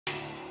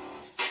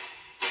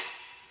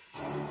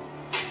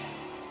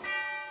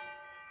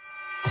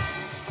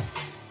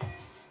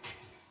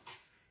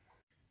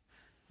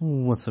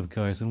What's up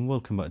guys, and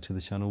welcome back to the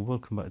channel.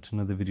 Welcome back to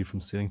another video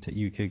from Steering Tech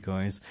UK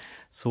guys.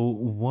 So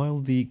while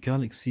the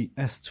Galaxy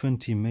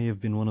S20 may have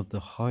been one of the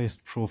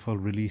highest profile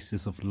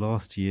releases of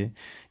last year,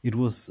 it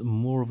was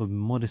more of a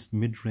modest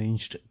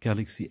mid-ranged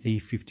Galaxy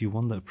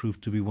A51 that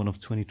proved to be one of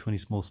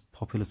 2020's most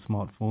popular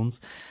smartphones.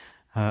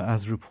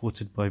 As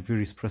reported by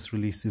various press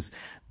releases,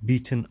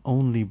 beaten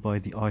only by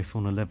the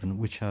iPhone 11,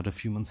 which had a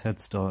few months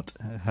head start,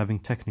 having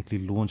technically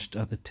launched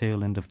at the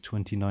tail end of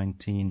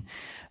 2019.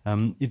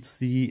 It's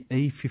the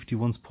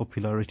A51's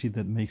popularity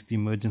that makes the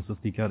emergence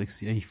of the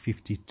Galaxy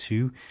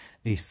A52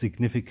 a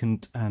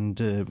significant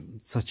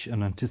and such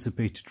an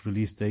anticipated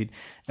release date.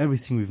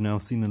 Everything we've now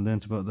seen and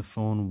learnt about the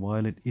phone,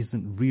 while it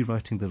isn't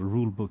rewriting the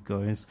rule book,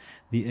 guys,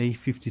 the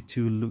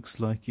A52 looks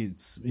like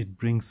it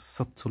brings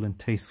subtle and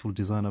tasteful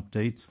design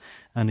updates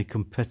and a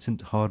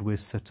competent hardware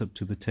setup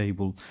to the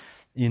table,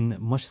 in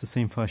much the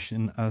same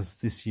fashion as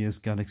this year's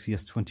Galaxy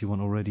S21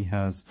 already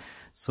has.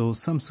 So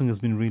Samsung has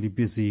been really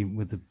busy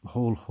with a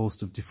whole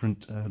host of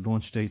different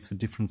launch dates for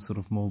different sort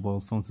of mobile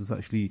phones. It's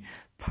actually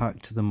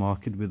packed the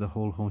market with a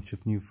whole bunch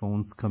of new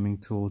phones coming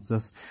towards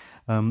us.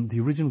 The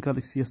original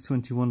Galaxy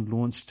S21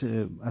 launched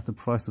at the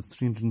price of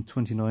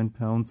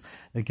 £329.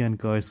 Again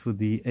guys, for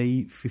the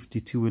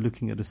A52 we're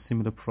looking at a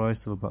similar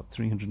price of about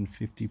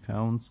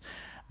 £350.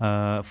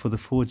 For the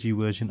 4G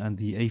version and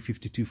the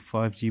A52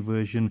 5G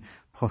version,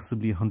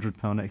 possibly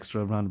 £100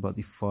 extra, around about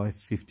the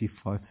 550,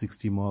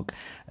 560 mark.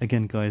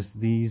 Again guys,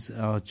 these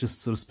are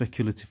just sort of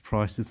speculative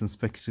prices and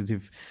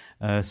speculative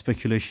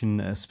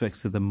speculation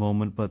specs at the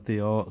moment, but they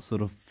are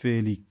sort of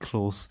fairly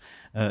close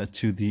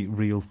to the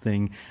real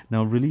thing.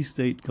 Now, release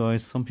date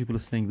guys, some people are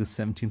saying the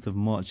 17th of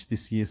March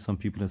this year, some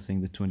people are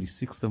saying the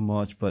 26th of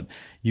March, but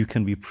you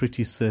can be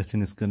pretty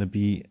certain it's going to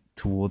be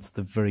towards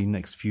the very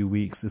next few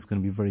weeks. It's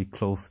going to be very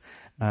close,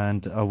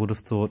 and I would have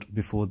thought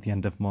before the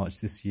end of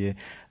March this year.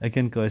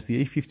 Again guys,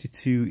 the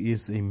A52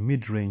 is a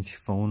mid-range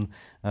phone,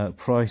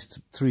 priced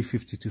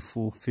 $350 to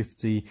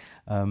 $450,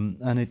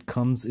 and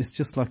it's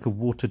just like a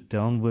watered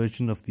down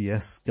version of the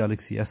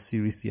Galaxy S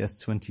series, the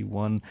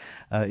S21.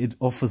 It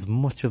offers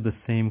much of the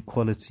same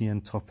quality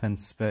and top-end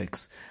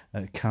specs,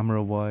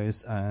 camera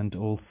wise and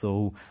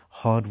also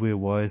hardware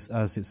wise,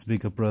 as its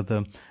bigger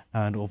brother,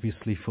 and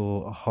obviously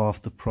for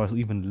half the price,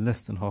 even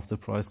less than half the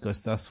price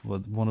guys. That's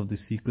what one of the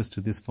secrets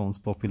to this phone's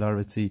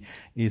popularity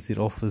is. It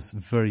offers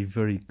very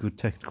good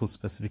technical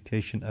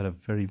specification at a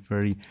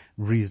very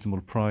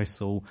reasonable price,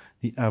 so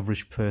the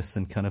average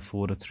person can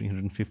afford a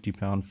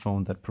 £350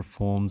 phone that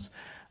performs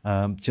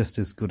just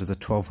as good as a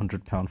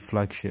 £1,200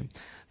 flagship.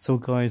 So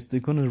guys,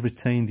 they're going to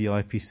retain the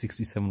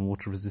IP67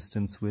 water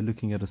resistance. We're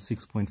looking at a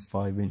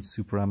 6.5-inch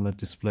Super AMOLED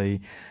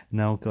display.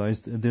 Now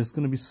guys, there's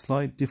going to be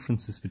slight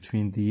differences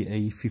between the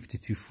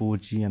A52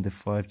 4G and the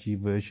 5G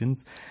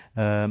versions.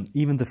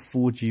 Even the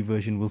 4G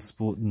version will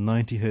sport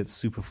 90Hz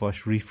super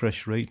fast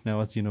refresh rate. Now,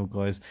 as you know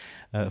guys,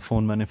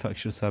 phone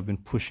manufacturers have been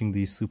pushing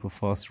these super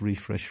fast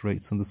refresh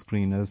rates on the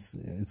screen as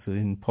it's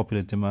in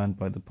popular demand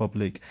by the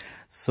public.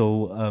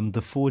 So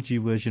the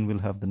 4G version will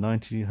have the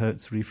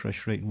 90Hz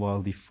refresh rate,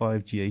 while the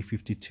 5G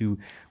A52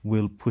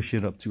 will push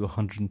it up to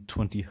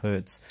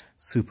 120Hz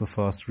super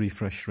fast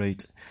refresh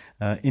rate.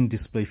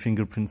 In-display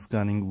fingerprint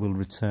scanning will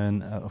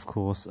return, of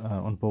course,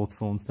 on both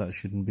phones. That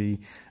shouldn't be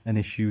an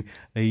issue.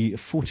 A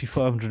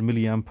 4500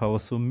 milliamp hour,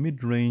 so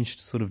mid-range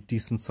sort of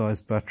decent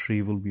sized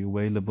battery will be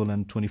available,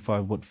 and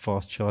 25-watt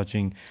fast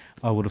charging,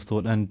 I would have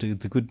thought. And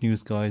the good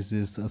news guys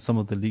is some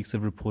of the leaks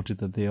have reported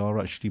that they are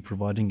actually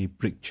providing a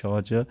brick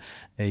charger,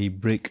 a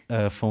brick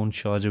phone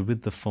charger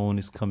with the phone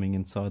is coming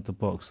inside the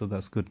box, so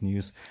that's good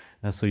news.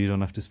 So you don't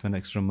have to spend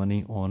extra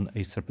money on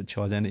a separate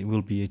charger, and it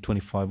will be a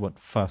 25-watt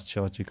fast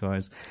charger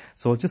guys.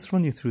 So I'll just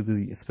run you through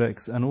the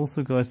specs, and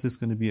also guys, there's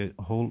going to be a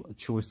whole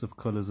choice of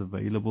colors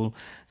available.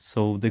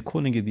 So they're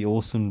calling it the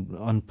awesome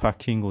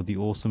unpacking or the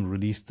awesome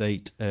release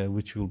date,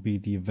 which will be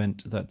the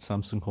event that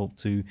Samsung hope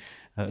to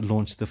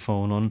launch the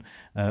phone on,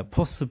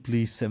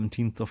 possibly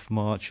 17th of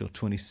March or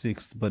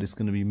 26th, but it's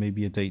going to be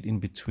maybe a date in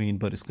between,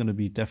 but it's going to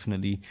be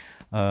definitely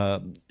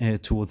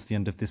towards the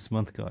end of this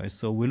month guys.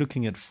 So we're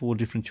looking at 4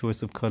 different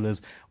choice of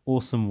colors: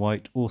 awesome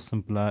white,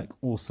 awesome black,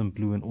 awesome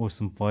blue, and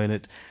awesome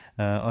violet.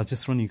 I'll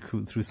just run you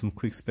through some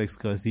quick specs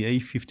guys. The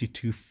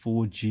A52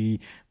 4G,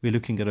 we're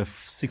looking at a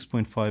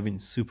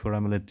 6.5-inch Super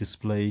AMOLED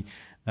display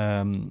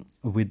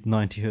with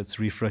 90Hz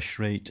refresh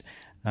rate,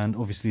 and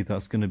obviously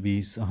that's going to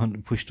be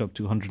pushed up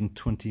to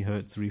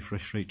 120Hz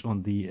refresh rate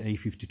on the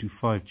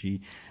A52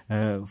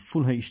 5G.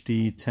 Full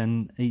HD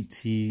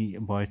 1080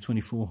 by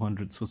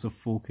 2400, so it's a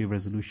 4K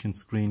resolution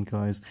screen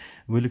guys.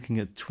 We're looking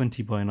at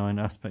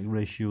 20:9 aspect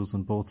ratios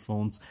on both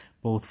phones.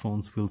 Both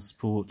phones will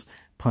sport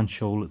punch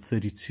hole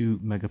 32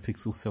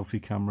 megapixel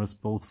selfie cameras.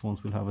 Both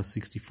phones will have a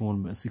 64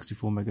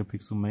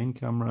 megapixel main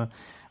camera,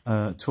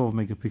 12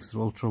 megapixel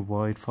ultra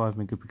wide, 5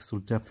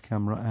 megapixel depth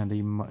camera, and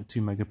a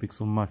 2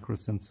 megapixel macro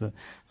sensor.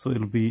 So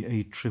it'll be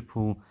a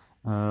triple,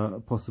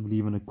 possibly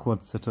even a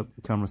quad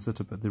camera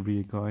setup at the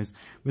rear guys.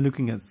 We're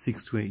looking at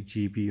 6 to 8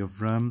 GB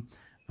of RAM,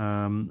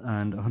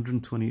 and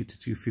 128 to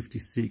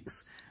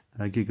 256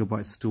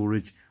 gigabyte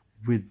storage.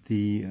 with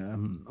the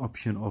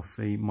option of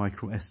a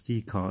micro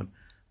SD card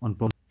on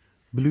both.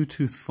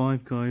 Bluetooth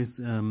 5, guys,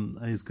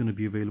 is going to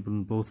be available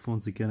on both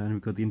phones again, and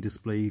we've got the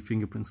in-display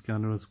fingerprint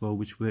scanner as well,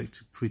 which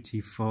worked pretty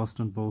fast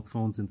on both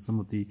phones in some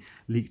of the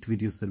leaked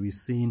videos that we've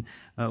seen.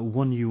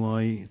 One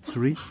UI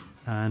 3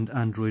 and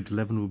Android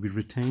 11 will be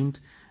retained,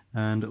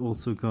 and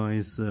also,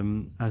 guys,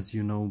 as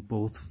you know,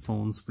 both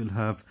phones will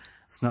have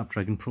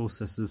Snapdragon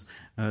processors.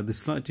 The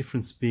slight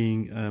difference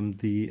being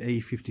the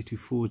A52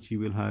 4G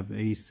will have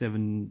a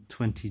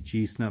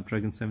 720G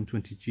Snapdragon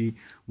 720G,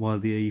 while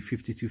the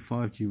A52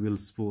 5G will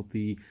sport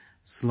the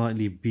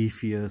slightly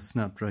beefier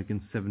Snapdragon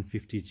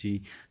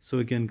 750G. So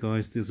again,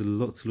 guys, there's a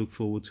lot to look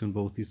forward to in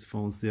both these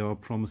phones. They are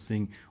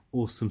promising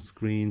awesome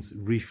screens,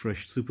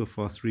 super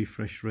fast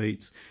refresh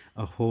rates,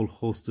 a whole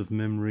host of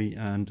memory,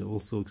 and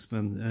also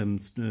expandable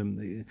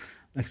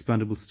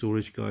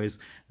storage, guys.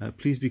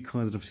 Please be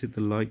kind enough to hit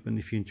the like button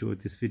if you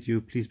enjoyed this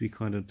video. Please be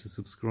kind enough to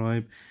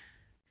subscribe.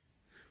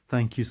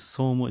 Thank you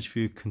so much for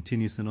your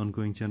continuous and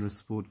ongoing generous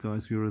support,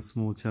 guys. We are a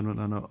small channel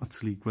and are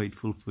utterly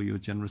grateful for your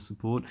generous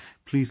support.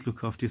 Please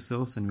look after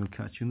yourselves, and we'll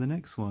catch you in the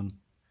next one.